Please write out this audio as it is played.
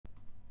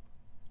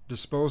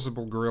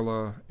Disposable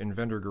gorilla,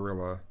 Inventor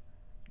gorilla,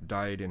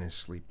 died in his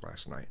sleep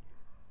last night.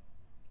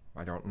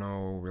 I don't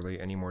know really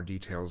any more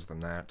details than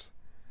that.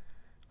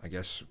 I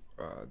guess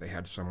they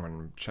had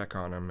someone check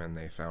on him and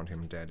they found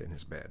him dead in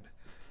his bed.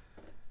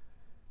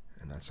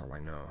 And that's all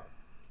I know.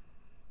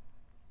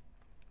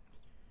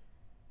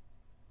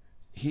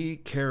 He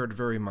cared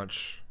very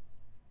much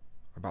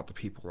about the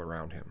people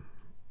around him,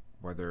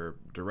 whether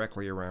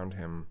directly around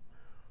him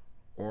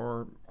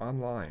or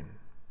online.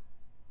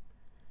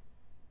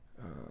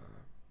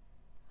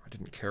 I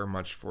didn't care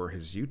much for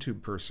his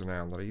YouTube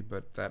personality,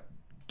 but that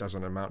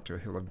doesn't amount to a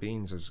hill of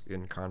beans as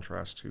in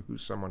contrast to who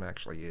someone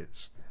actually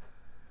is.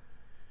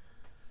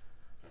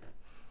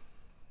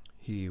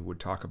 He would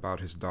talk about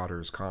his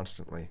daughters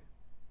constantly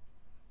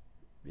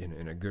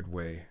in a good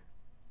way.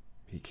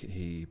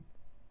 He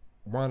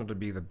wanted to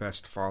be the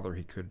best father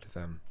he could to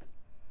them.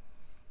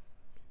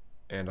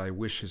 And I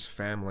wish his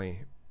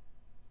family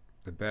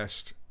the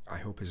best. I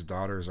hope his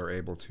daughters are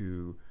able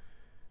to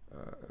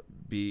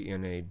be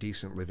in a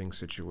decent living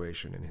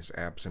situation in his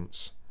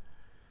absence.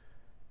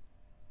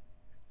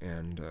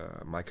 And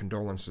my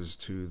condolences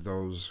to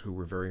those who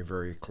were very,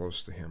 very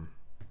close to him.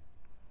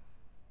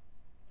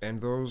 And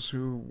those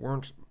who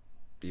weren't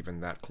even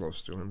that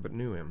close to him, but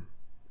knew him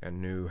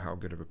and knew how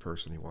good of a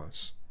person he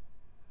was.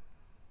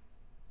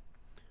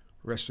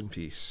 Rest in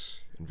peace,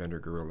 Inventor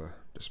Gorilla,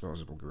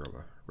 Disposable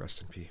Gorilla.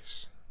 Rest in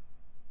peace.